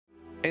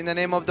In the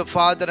name of the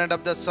Father and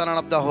of the Son and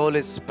of the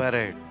Holy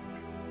Spirit.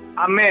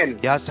 Amen.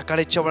 या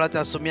सकाळच्या वेळात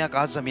सुम्याक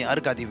आज आमी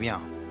अर्घ Divya.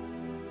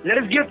 Let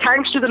us give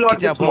thanks to the Lord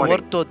this morning.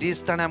 वर्तो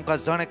दीस ताणे आमकां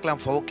जण एकल्यां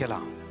फोव केला.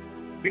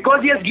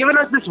 Because He has given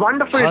us this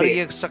wonderful her day.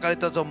 एक सकाळी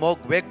ताचो मोग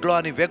वेगळो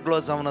आणि वेगळो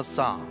जावन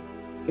आसा.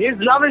 His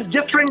love is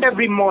different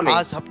every morning.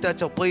 आज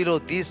हप्त्याचो पयलो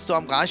दीस तो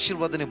आमकां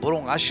आशीर्वादांनी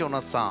भरूंक आशेवन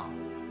आसा.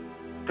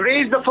 Today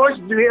is the first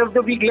day of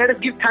the week. Let us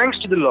give thanks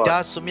to the Lord.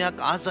 त्या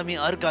सुम्याक आज आमी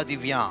अर्घ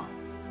Divya.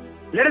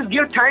 Let us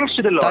give thanks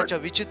to the Lord. ताच्या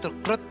विचित्र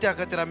कृत्या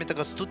खातीर आमी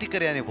ताका स्तुती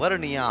करया आणि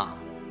वर्णिया.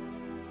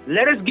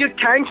 Let us give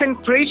thanks and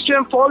praise to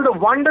Him for all the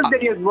wonders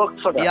that He has worked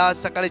for us. या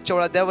सकाळच्या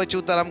वेळार देवाचे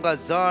उतर आमकां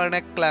जण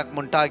एकल्याक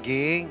म्हणटा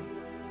की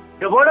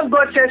The word of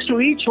God says to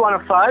each one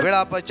of us.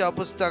 वेळापच्या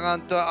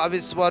पुस्तकांत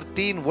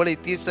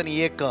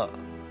 22:3-1.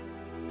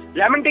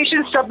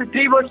 Lamentations chapter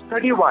 3 verse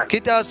 31.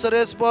 कित्याक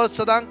सर्वेस्पर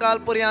सदांकाल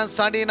पर्यंत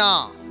सांडिना.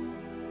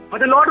 But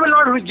the Lord will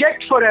not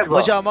reject forever.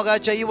 म्हज्या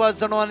मोगाच्या युवा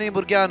जणवानी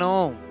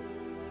भुरग्यांनो,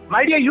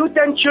 My dear youth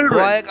and हो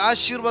children, एक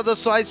आशीर्वाद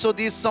असो आयचो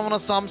दीस जावन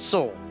आसा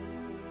आमचो.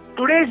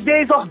 today's day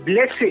is of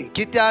blessing.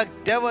 कित्याक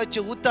देवाचे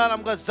उतर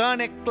आमकां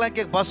जण एकल्याक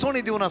एक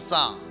भासोणी दिवन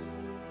आसा.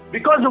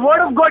 Because the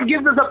word of God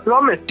gives us a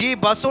promise. ती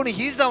भासोणी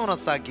ही जावन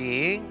आसा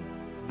की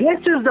This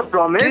is the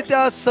promise.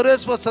 कित्याक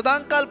सर्वेस्पर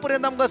सदांकाल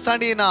पर्यंत आमकां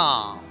सांडिना.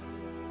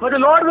 For the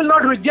Lord will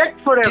not reject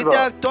forever.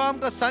 कित्याक तो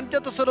आमकां सांडचे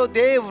तसलो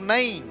देव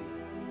नाही.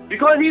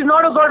 Because He is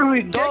not a God who तो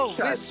rejects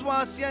us.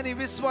 विश्वासी आणि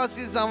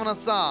विश्वासी जावन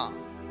आसा.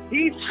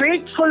 He is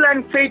faithful and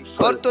faithful.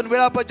 परतून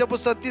वेळापच्या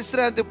पुस्तक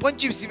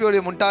 3:25 वेळी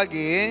म्हणटा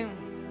की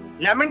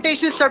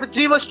Lamentations chapter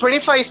 3 verse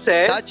 25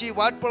 says, ताची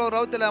वाट पळोवन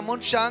रावतल्या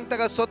मनशांक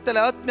ताका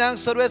सोदतल्या आत्म्यांक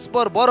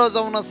सर्वेस्पर बरो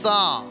जावन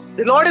आसा.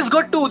 the Lord is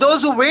good to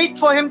those who wait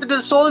for Him, to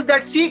the soul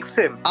that seeks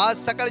Him. आज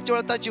सकाळच्या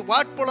वेळार ताची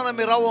वाट पळोवन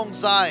आमी रावोंक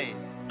जाय.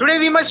 Today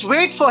we must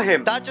wait for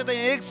Him. ताचे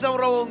थंय एक जावन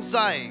रावोंक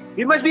जाय.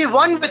 We must be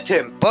one with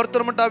Him.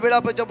 परतून म्हणटा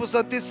वेळापच्या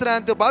पुस्तक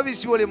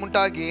 3:22 वेळी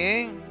म्हणटा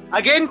की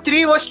Again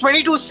 3 verse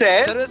 22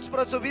 says,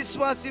 सर्वेस्पराचो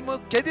विश्वासी मोग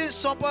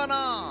केदीस सोंपना.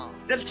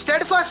 the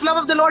steadfast love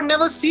of the Lord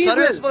never ceases.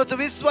 सर्वेस्पराचो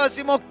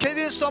विश्वासी मोग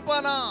केदीस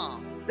सोंपना.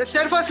 The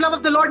steadfast love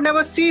of the Lord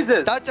never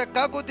ceases. ताच्या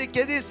काकुती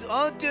केदीस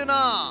अंत्य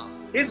ना.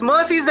 His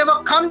mercies never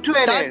come to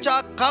an end. ताच्या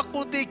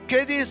काकुती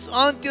केदीस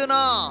अंत्य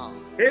ना.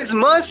 His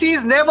mercies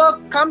never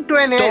come to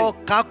an तो end.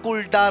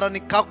 काकुलदार आणि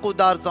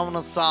काकुदार जावन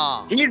आसा.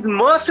 He is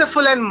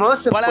merciful and पळया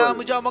merciful.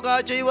 म्हज्या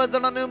मोगाच्या युवा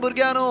जणांनी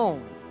भुरग्यांनो,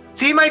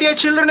 See, my dear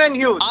children and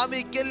youth,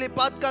 आमी केल्ली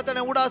पातकां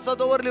ताणें उडासा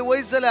दवरली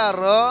वयर जाल्यार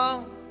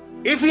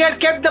if we had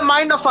kept the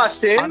mind of our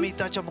आमी sins,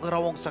 ताच्या मुखार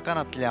रावोंक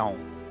सकनातल्या.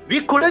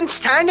 we couldn't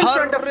stand in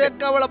front of her Him.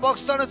 एका वेळा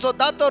बोगसणाचो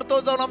दातोर तो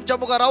जावन आमच्या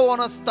मुखार रावोन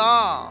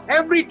आसता.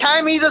 Every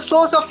time He is a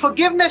source of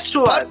forgiveness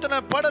to us. परतून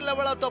पडल्या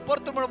वेळा तो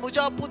परतून म्हण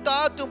म्हज्या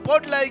पुता तूं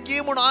पडलाय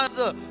की म्हूण आज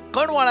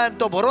कणवाळ्यान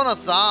तो भरोन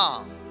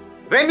आसा.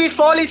 When we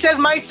fall, He says,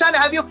 my son,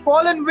 have you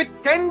fallen? With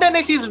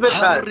tenderness He is with us.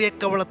 हर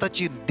एका वेळा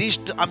ताची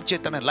दिश्ट आमचे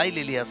ताणें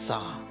लायलेली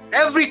आसा.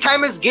 Every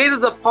time His gaze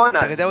is upon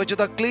ताका us. देवाची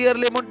तो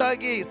क्लियरली म्हणटा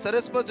की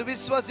सर्वेस्पराचो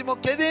विश्वासी मोग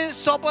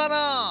केदीस सोंपना.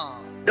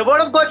 The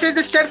word of God says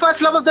the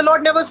steadfast love of the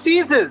Lord never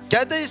ceases.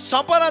 केदीस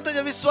सोंपना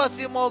ताचे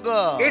विश्वासी मोग.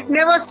 It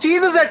never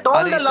ceases at all,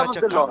 आनी the love of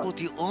ताच्या the Lord.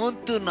 काकुती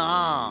अंत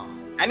ना.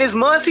 And His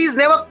mercies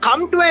never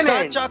come to an end.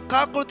 ताच्या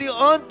काकुती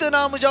अंत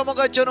ना म्हज्या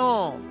मोगाचेनो.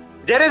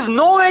 There is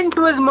no end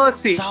to His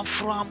mercy.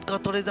 जांफ्रो आमकां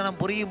थोडे जाणां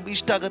बरी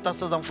इश्टागत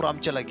आसा जांफ्रो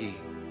आमच्या लागीं.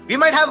 We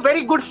might have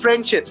very good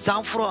friendships.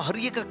 जांफ्रो हर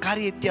एक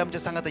कार्य ती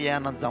आमच्या सांगात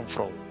येनात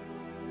जांफ्रो.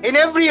 In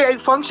every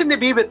function they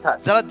be with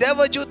us. जाल्यार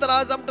देवाची उतर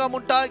आज आमकां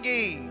म्हणटा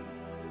की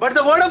But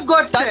the word of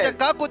God ताच्या says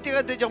काकुती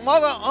ताच्या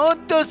मोगा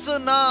अंतच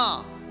ना.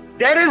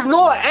 there is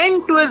no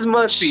end to His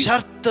mercy.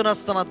 शर्त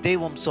नासतना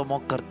देव आमचो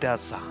मोग करते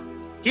आसा.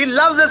 He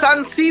loves us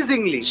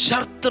unceasingly.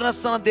 शर्त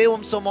नासतना देव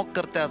आमचो मोग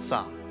करते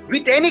आसा.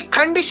 With any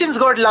conditions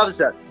God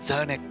loves us.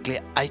 जण एकले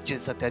आयचे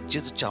सत्या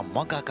जेजूच्या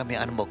मोगाक आमी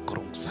अनुभव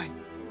करूंक जाय.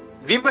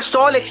 We must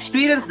all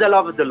experience the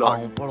love of the Lord.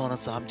 हांव पळोवन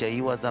आसा आमच्या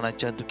युवा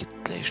जाणांच्या तूं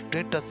कितले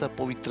स्ट्रेट आसा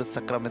पवित्र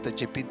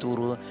सक्रामेंताचे पितूर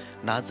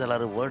ना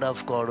जाल्यार वर्ड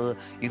ऑफ गॉड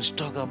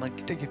इंस्टाग्राम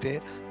कितें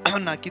कितें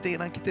ना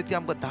कितें ती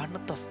आमकां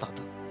धाडत आसतात.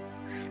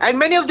 And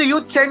many of the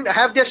youth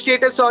have their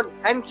status on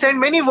and send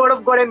many word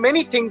of God and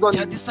many things on.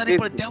 ह्या दिसांनी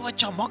पळय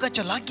देवाच्या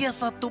मोगाच्या लागीं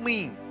आसात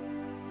तुमी.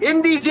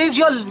 In these days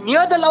you are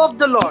near the love of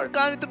the Lord.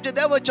 आणि तुमच्या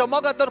देवाच्या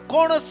मोगा तर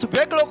कोणच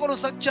वेगळो करूं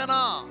शकचे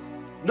ना.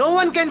 No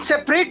one can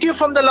separate you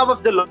from the love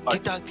of the Lord.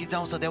 कित्याक ती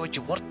जावन आसा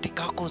देवाची वर्ती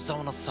काकूस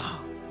जावन आसा.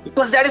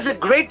 Because that is the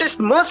greatest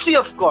mercy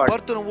of God.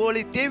 परतून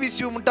वळी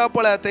 23 म्हणटा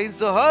पळय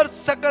थंयसर हर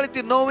सकाळी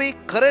ती नवी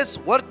खरेच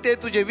वर्ते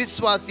तुजे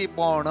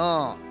विश्वासीपण.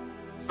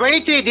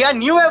 23, they are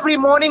new every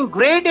morning.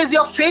 Great is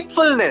your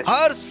faithfulness.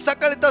 हर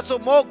सकाळी ताचो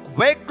मोग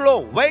वेगळो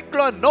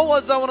वेगळो नवो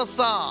जावन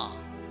आसा.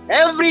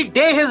 Every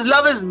day His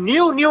love is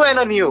new and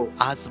anew.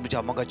 आज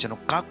म्हज्या मोगाचेनो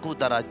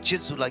काकूदारा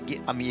जेजू लागीं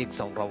आमी एक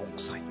जावन रावूंक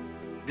जाय.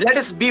 Let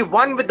us be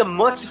one with the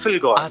merciful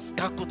God. आज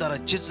काकूदारा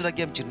जेजू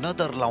लागीं आमची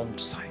नदर लावूंक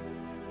जाय.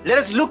 Let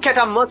us look at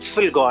our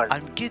merciful God.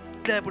 आमी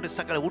कितले पडे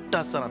सकाळी उठ्ठा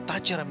आसतना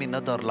ताचेर आमी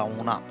नदर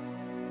लावूंक ना.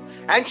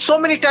 And so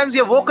many times we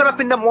have woken up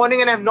in the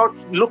morning and have not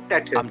looked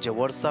at Him. आमचे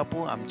WhatsApp,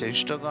 आमचे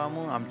Instagram,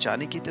 आमचे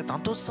आनी कितें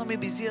तातूंच आमी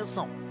बिजी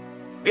आसा.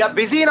 We are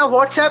busy in our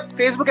WhatsApp,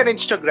 Facebook and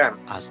Instagram.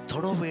 आज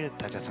थोडो वेळ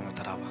त्याच्या संगत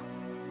राहावा.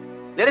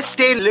 Let us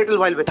stay a little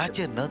while with him.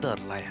 ताचे नदर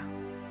लाया.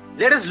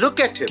 Let us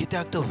look at him.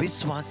 कित्याक तो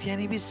विश्वासी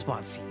आणि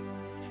विश्वासी.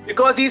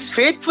 Because he is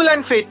faithful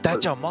and faithful.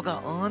 ताच्या मोगा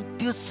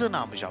अंत्युस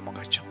नाम जा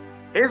मोगाचो.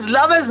 His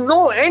love has no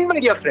end, my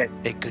dear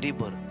friends. एक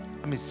घडीभर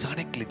आम्ही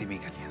जाणेकली दिमी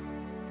घालया.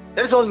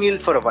 Let us all kneel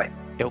for a while.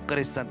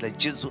 एवकरिस्तांतले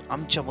जेजू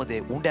आमच्यामध्ये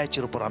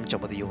उंड्याच्या रूपात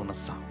आमच्यामध्ये येऊन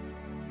आसा.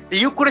 The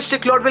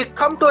Eucharistic Lord will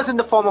come to us in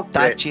the form of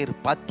bread. ताचेर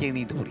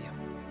पात्येणी दवरया.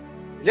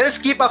 Let us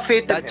keep our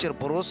faith in him. ताचेर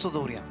भरोसो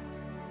दवरया.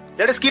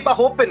 Let us keep our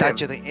hope in him.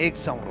 ताचेर एक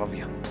जावन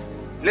रावया.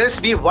 Let us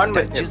be one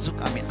त्या with him. जेजूक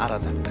आम्ही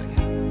आराधन करया.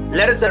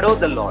 Let us adore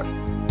the Lord.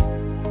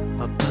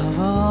 Above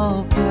all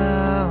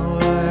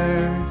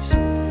powers,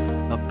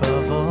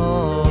 above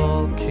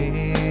all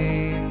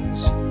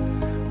kings,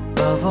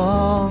 above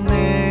all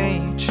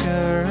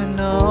nature and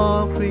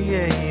all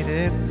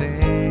created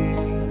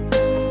things,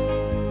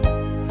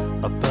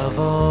 above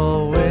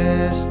all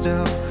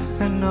wisdom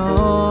and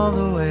all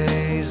the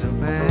ways of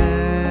man,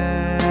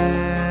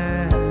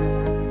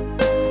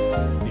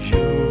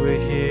 you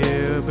were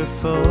here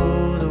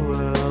before the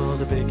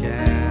world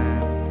began.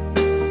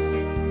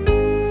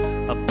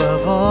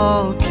 Above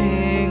all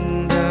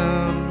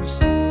kingdoms,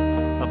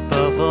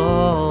 above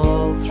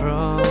all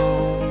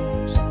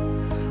thrones,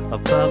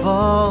 above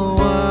all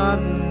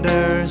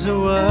wonders the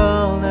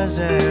world has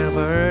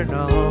ever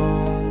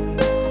known,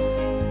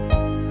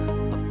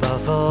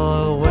 above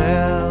all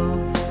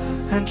wealth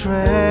and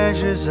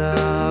treasures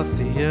of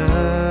the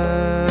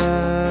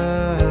earth,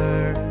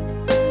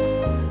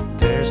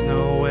 there's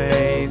no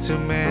way to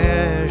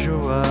measure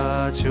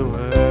what you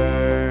worth.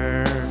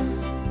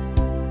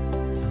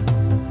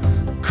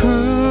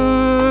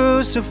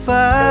 Crucified,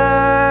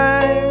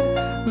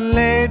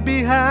 laid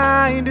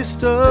behind a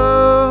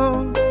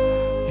stone,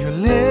 you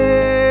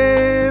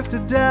live to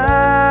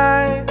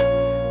die,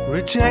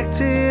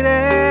 rejected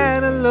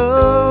and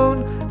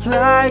alone,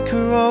 like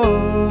a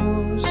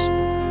rose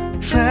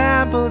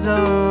trampled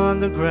on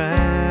the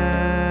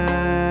ground.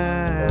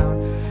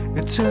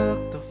 You took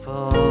the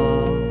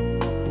fall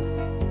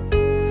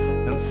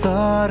and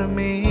thought of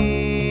me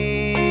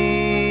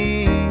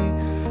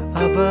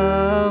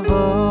above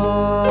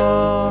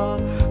all.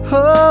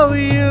 Oh,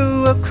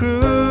 you were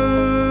crucified,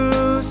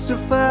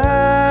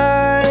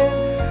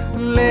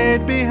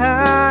 laid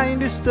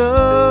behind a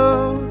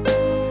stone,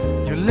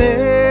 you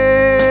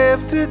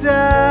lived to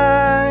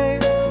die,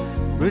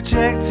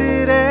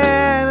 rejected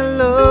and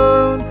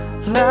alone,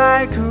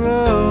 like a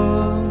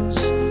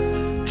rose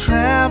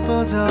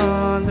trampled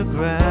on the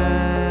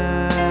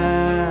ground.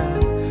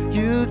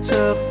 You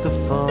took the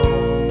fall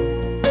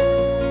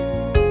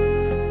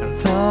and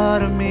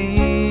thought of me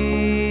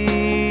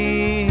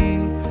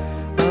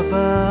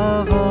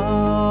above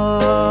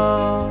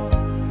all,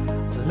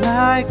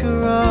 like a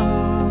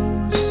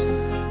rose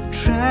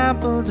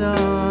trampled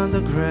on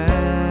the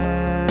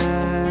ground.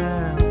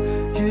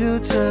 You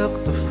took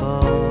the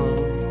fall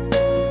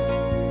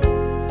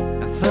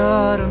and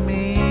thought of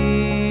me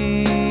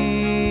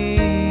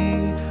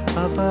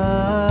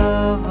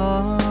above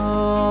all.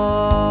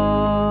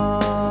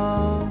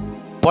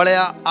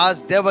 पळया आज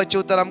देवाचे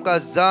उतर आमकां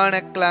जण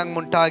एकल्यांक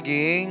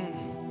म्हणटागी.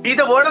 See,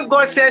 the word of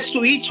God says to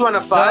each one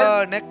of us.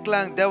 जण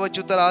एकल्यांक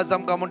देवाचे उतर आज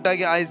आमकां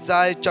म्हणटागी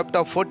Isaiah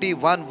chapter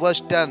 41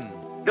 verse 10.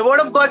 The word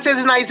of God says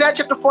in Isaiah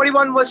chapter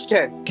 41 verse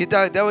 10.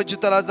 कित्याक देवाचे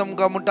उतर आज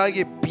आमकां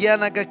म्हणटागी भिया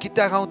नाका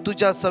कित्याक हांव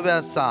तुज्या सवे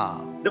आसा.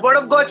 The word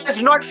of God says,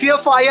 "Do not fear,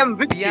 for I am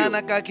with भिया you.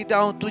 नाका कित्याक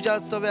हांव तुज्या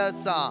सवे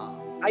आसा.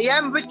 I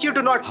am with you,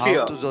 do not हांव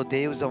fear. तुजो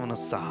देव जावन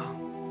आसा.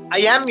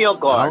 I am your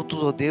हांव God.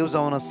 तुजो देव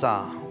जावन आसा.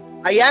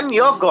 I am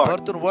your God."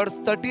 परतून वर्स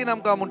 13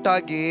 आमकां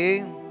म्हणटागी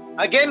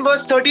Again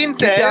verse 13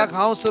 कित्याक says,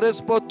 हांव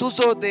सरेस्पो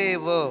तुजो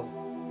देव.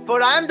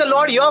 "For I am the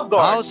Lord your हांव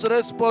God.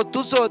 सरेस्पो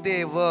तुजो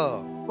देव.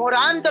 For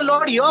I am the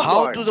Lord your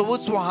हांव God. तुजो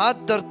उजवो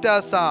हात धरते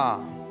आसा.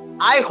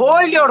 I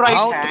hold your right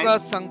हांव तुका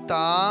hand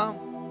सांगता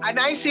and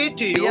I say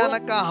to भिया you,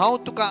 नाका हांव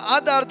तुका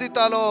आदार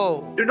दितालो.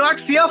 do not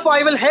fear, for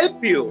I will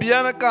help you.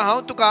 भिया नाका हांव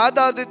तुका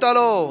आदार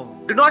दितालो.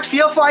 Do not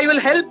fear, for I will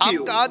help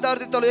you." आमकां आदार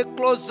दितालो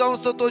एकलो जावन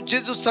आसा तो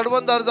जेजू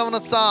सडवंदार जावन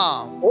आसा.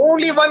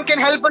 Only one can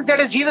help us, that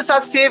is Jesus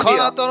our Savior.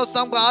 खणातलो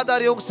आमकां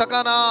आदार येवंक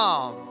सकना.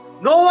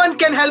 No one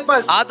can help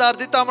us. आदार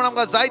दिता म्हणून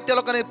आमकां जायत्या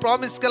लोकांनी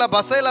प्रॉमिस केला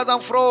बसयला जावं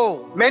फ्रो.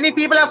 Many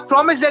people have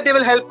promised that they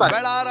will help us.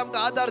 वेळार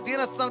आमकां आदार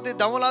दिनासतना ते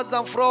धांवला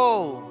जावं फ्रो.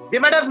 They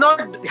might have not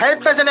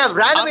helped us and have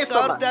ran away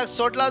आमकां from us. अर्द्याक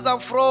सोडला जावं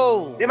फ्रो.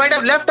 They might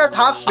have left us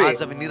halfway.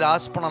 आज आमी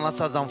निराशपणान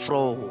आसा जावं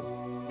फ्रो.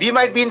 We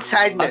might be in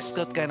sadness.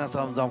 अस्कत काय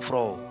नासा जावं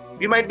फ्रो.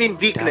 We might be in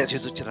त्या weakness.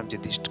 जेजूचेर आमचे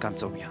दिश्ट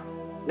कांचोवया.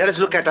 Let us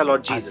look at our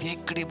Lord आज Jesus. एक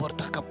घडी भर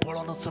ताका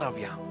पळोवनच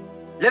रावया.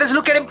 Let us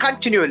look at him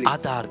continually.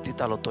 आदार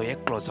दितालो तो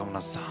एकलो जावन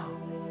आसा.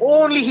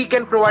 Only he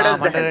can provide us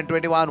Psalm the help.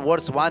 121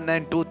 verse 1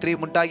 and 2 3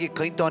 म्हणटा की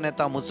खंयतोन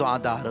येता म्हजो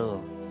आदार.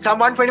 Psalm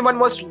 121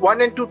 verse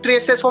 1 and 2 3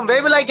 says, "From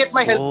where will I get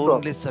my help from?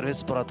 Only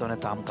सर्वेस्परातोन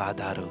येता आमकां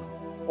आदार.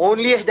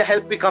 Only the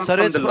help we come from the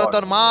Lord.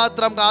 सर्वेस्परातोन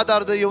मात्र आमकां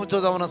आदार येवचो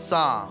जावन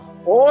आसा.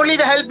 Only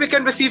the help we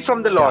can receive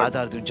from the त्या Lord."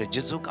 आदार दिवचे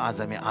जेजूक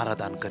आज आमी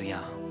आराधन करया.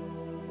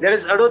 Let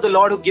us adore the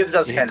Lord who gives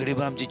us एक help. घडी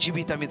भर आमची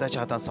जिवीत आमी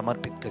ताच्या हातान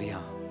समर्पित करया.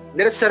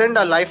 Let us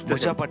surrender our life to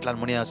म्हज्या Him. फाटल्यान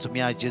म्हणया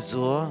सुम्या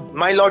जेजू,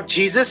 My Lord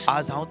Jesus,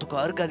 आज हांव तुका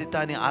अर्घ दिता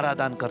आनी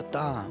आराधन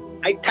करता.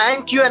 I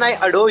thank you and I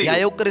adore ह्या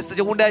you.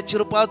 युक्रिस्ताच्या उंड्याच्या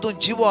रुपांतून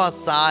जिवो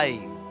आसाय.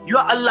 You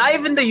are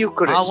alive in the हांव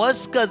Eucharist.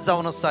 अस्कत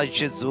जावन आसा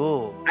जेजू.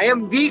 I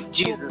am weak, तूं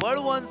Jesus.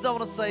 बळवंत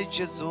जावन आसाय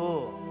जेजू.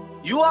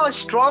 You are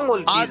strong,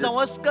 आज Jesus. हांव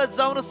अस्कत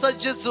जावन आसा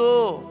जेजू.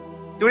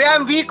 Today I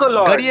am weak, O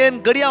Lord. घडयेन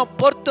घडये हांव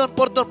परतून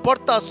परतून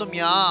पडटा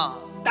सुम्या.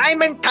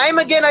 Time and time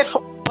again I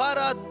fall.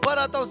 परत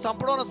परत हांव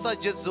सांपडोन आसा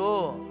जेजू.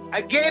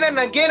 Again and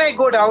again I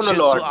go down, O Jeju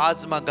Lord.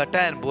 आज म्हाका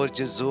गटायन भर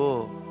जेजू.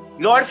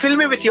 Lord, fill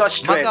me with your म्हाका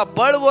strength.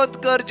 बळवंत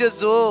कर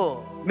जेजू.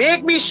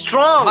 Make me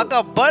strong.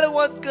 म्हाका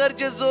बळवंत कर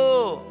जेजू.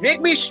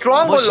 Make me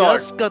strong, O म्हजी Lord.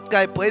 अस्कत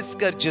काय पयस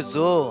कर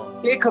जेजू.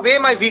 Take away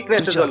my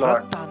weaknesses, तुझ्या O Lord.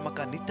 रक्तान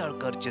म्हाका नितळ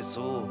कर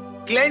जेजू.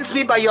 Cleanse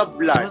me by your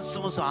blood.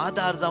 म्हजो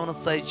आधार जावन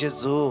आसाय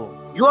जेजू.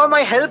 You are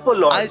my help, O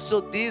Lord. आयचो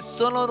दीस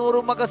चलोन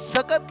व्हरून म्हाका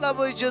सकत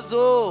लाभय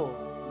जेजू.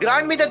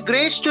 Grant me the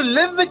grace to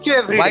live with you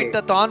every day.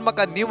 वायटांतल्यान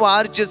म्हाका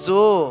निवार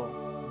जेजू.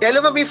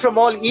 Deliver me from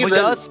all म्हज्या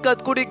evil.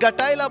 अस्कत कुडी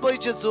गटाय लाभय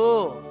जेजू.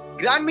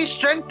 Grant me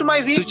strength to my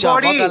weak तुझ्या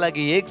मोगा body.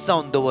 लागीं एक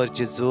जावन दवर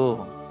जेजू.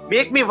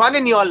 Make me one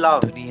in your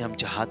love. दोनी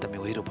आमचे हात आमी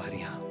वयर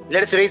उबारया.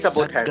 Let us raise our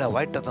both सगळ्या hands.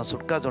 वायटांतल्यान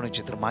सुटका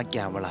जावपाची तर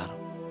मागया वेळार.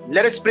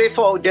 Let us pray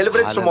for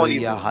deliverance from all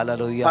hallelujah, evil.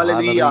 Hallelujah,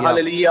 Hallelujah,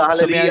 hallelujah. hallelujah,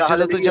 Sumya hallelujah,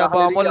 जेजू तुझ्या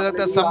hallelujah, अमूल्य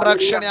रक्ता hallelujah,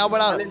 संरक्षण या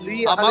वेळार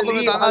hallelujah, मागून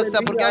hallelujah, हांगा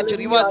असल्या भुरग्यांच्या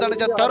hallelujah,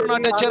 रिवाजांच्या hallelujah,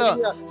 तरणाट्याचेर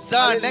hallelujah,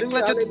 जण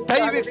नेकलाचे hallelujah,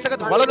 दैविक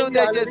सगळ्यात hallelujah, वळून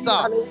द्यायचे आसा.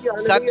 hallelujah,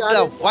 सगळ्या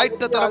hallelujah,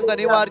 वाईट तर आमकां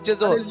निवार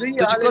जेजू. hallelujah,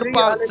 तुझी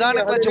कृपा hallelujah, जण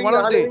नेकलाचे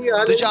वळून दी.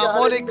 hallelujah, तुझ्या hallelujah,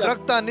 अमोलिक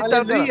रक्तान नितळ कर.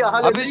 hallelujah,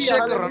 hallelujah,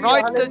 अभिषेक hallelujah,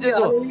 रनॉइट कर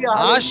जेजू. hallelujah,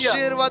 hallelujah,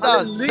 आशीर्वाद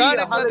जण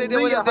नेकलाचे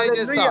देवरून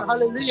द्यायचे आसा.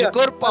 तुझी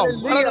कृपा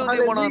वळून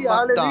दी म्हणून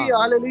मागता.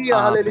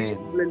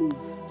 आमेन.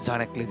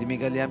 जाणेकले दिमी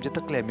गेली आमचे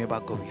तकले आमी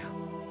बागोवया.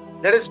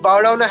 Let us bow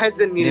down our heads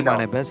and kneel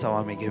निमाणे down. बेसांव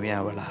आमी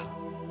घेवया वेळार.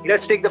 Let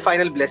us take the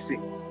final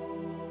blessing.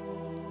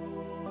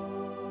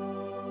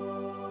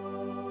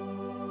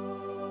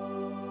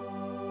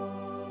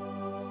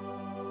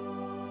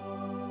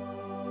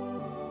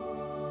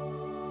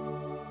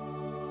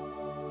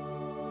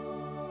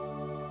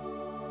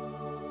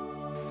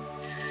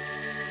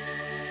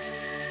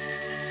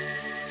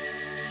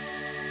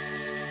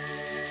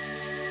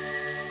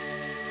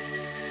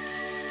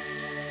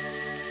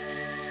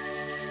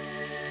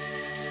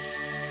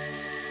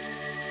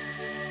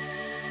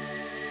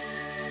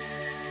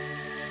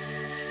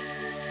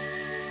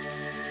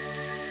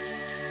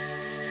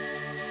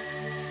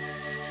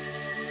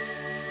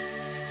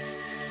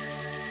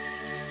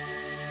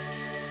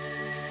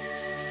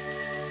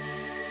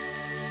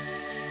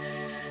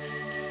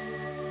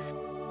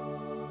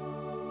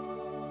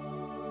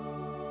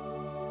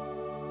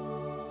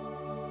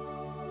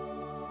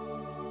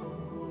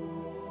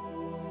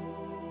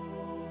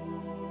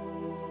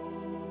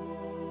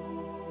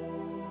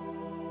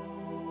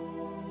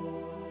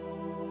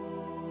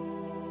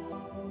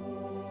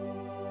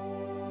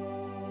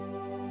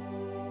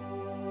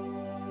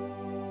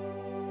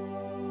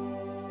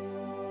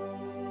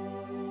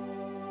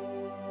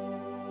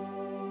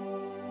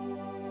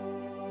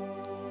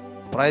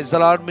 Praise the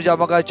Lord म्हज्या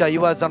मोगाच्या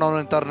युवा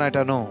जाणांनो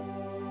तरणाट्यांनो.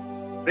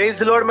 Praise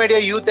the Lord, my dear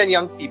youth and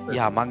young people.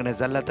 ह्या मागणे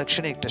जाल्ल्या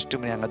तक्षण एक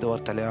टेस्टिमनी हांगा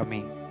दवरतले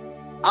आमी.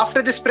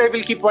 After this prayer,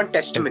 we'll keep one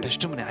testimony.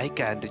 Testimony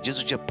ऐका आनी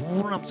जेजूचे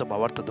पूर्ण आमचो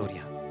भावार्थ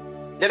दवरया.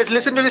 Let us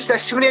listen to this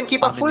testimony and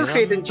keep our full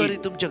faith in तरी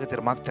Jesus. तुमच्या खातीर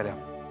मागतले.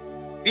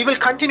 We will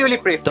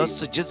continually pray for you.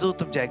 तस जेजू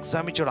तुमच्या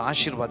एग्जामीचेर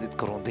आशीर्वादीत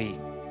करून दी.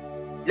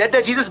 Let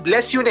the Jesus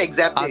bless you in आज तुम्ही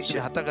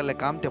examination. हाताक घाल्लें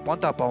काम ते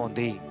पोंता पावोवन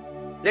दी.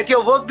 Let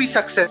your work be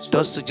successful.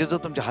 तस जेजू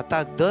तुमच्या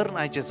हाताक दर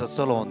नायचे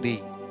चलोवन दी.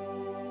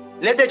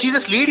 Let the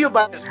Jesus lead you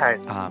by his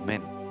hand.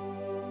 Amen.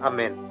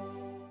 Amen.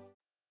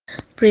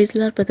 Praise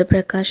Lord, Brother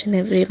Prakash and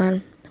everyone.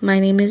 My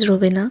name is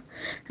Robina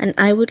and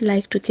I would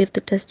like to give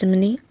the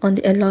testimony on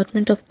the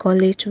allotment of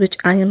college which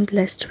I am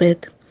blessed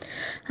with.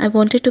 I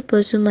wanted to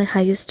pursue my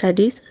higher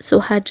studies, so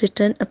had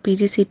written a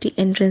PGCT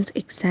entrance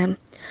exam.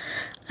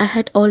 I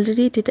had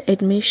already did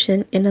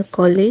admission in a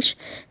college.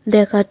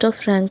 Their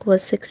cutoff rank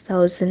was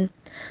 6,000,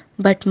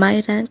 but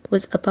my rank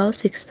was above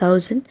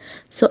 6,000,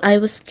 so I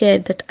was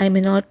scared that I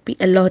may not be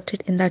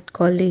allotted in that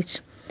college.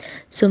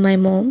 So my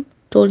mom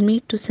told me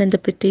to send a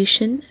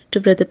petition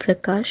to Brother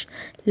Prakash.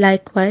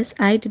 Likewise,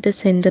 I did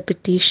send a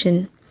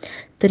petition.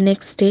 The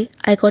next day,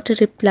 I got a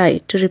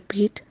reply to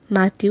repeat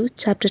Matthew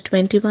chapter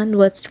 21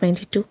 verse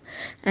 22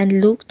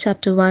 and Luke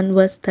chapter 1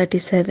 verse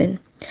 37.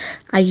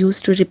 I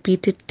used to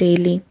repeat it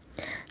daily.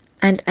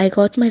 And I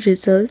got my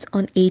results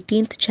on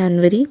 18th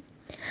January.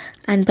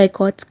 And by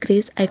God's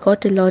grace, I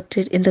got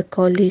allotted in the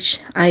college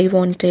I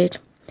wanted.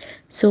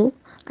 So,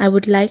 I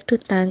would like to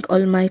thank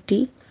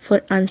Almighty for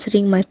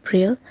answering my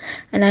prayer,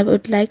 and I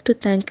would like to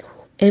thank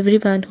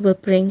everyone who were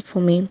praying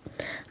for me.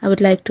 I would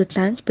like to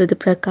thank Brother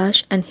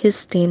Prakash and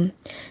his team.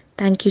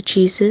 Thank you,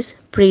 Jesus.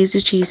 Praise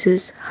you,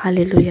 Jesus.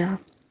 Hallelujah.